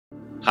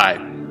Hi,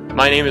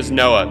 my name is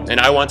Noah, and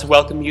I want to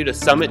welcome you to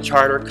Summit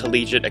Charter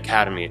Collegiate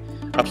Academy,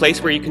 a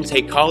place where you can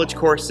take college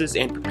courses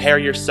and prepare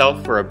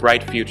yourself for a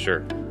bright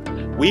future.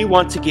 We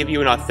want to give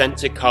you an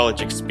authentic college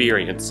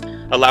experience,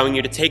 allowing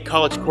you to take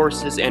college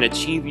courses and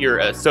achieve your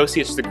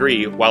associate's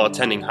degree while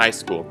attending high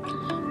school.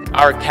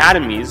 Our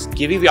academies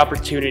give you the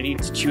opportunity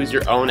to choose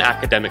your own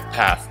academic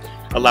path,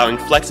 allowing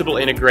flexible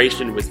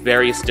integration with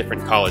various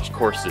different college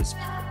courses.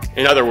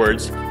 In other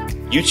words,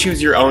 you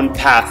choose your own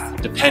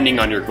path depending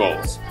on your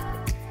goals.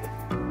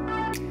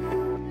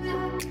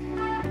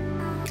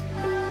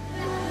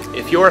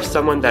 If you are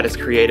someone that is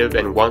creative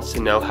and wants to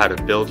know how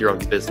to build your own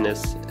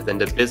business, then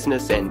the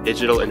Business and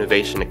Digital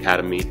Innovation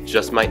Academy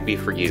just might be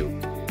for you.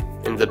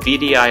 In the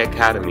BDI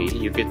Academy,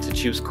 you get to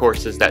choose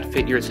courses that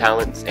fit your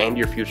talents and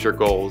your future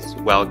goals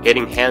while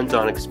getting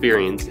hands-on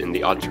experience in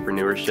the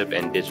entrepreneurship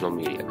and digital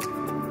media.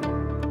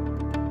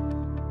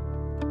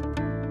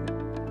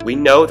 We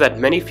know that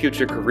many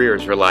future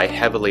careers rely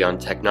heavily on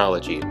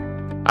technology.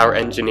 Our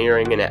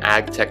Engineering and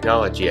Ag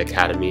Technology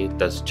Academy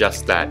does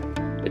just that.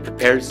 It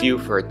prepares you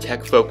for a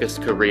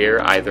tech-focused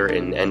career either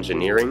in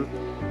engineering,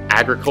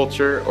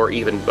 agriculture, or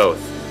even both.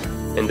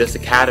 In this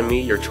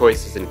academy, your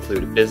choices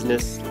include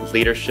business,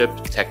 leadership,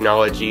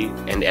 technology,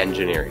 and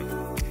engineering.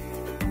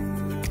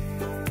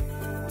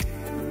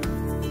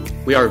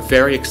 We are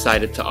very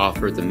excited to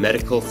offer the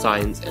Medical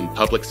Science and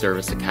Public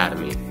Service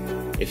Academy.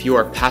 If you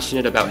are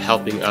passionate about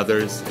helping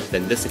others,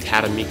 then this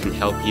academy can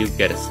help you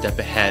get a step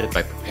ahead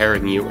by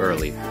preparing you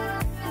early.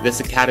 This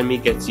academy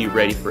gets you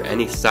ready for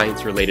any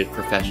science-related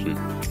profession,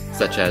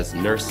 such as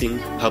nursing,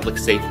 public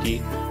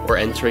safety, or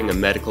entering a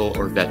medical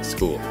or vet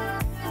school.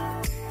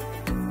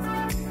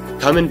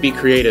 Come and be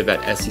creative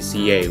at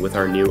SCCA with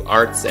our new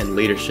Arts and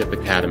Leadership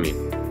Academy.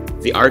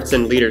 The Arts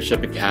and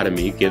Leadership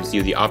Academy gives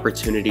you the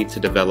opportunity to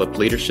develop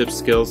leadership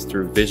skills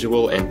through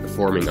visual and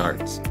performing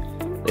arts.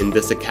 In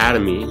this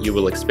academy, you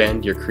will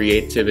expand your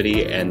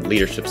creativity and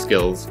leadership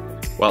skills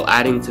while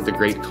adding to the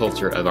great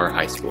culture of our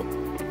high school.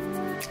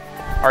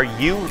 Are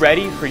you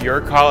ready for your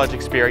college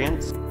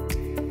experience?